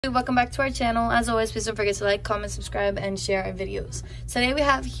Welcome back to our channel. As always, please don't forget to like, comment, subscribe, and share our videos. Today we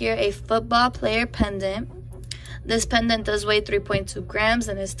have here a football player pendant. This pendant does weigh 3.2 grams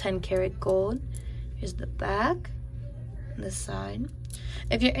and is 10 karat gold. Here's the back and the side.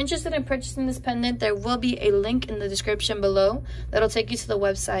 If you're interested in purchasing this pendant, there will be a link in the description below that'll take you to the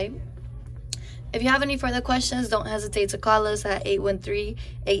website. If you have any further questions, don't hesitate to call us at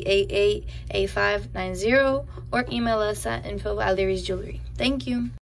 813-888-8590 or email us at info@Lary'sJewelry. Thank you.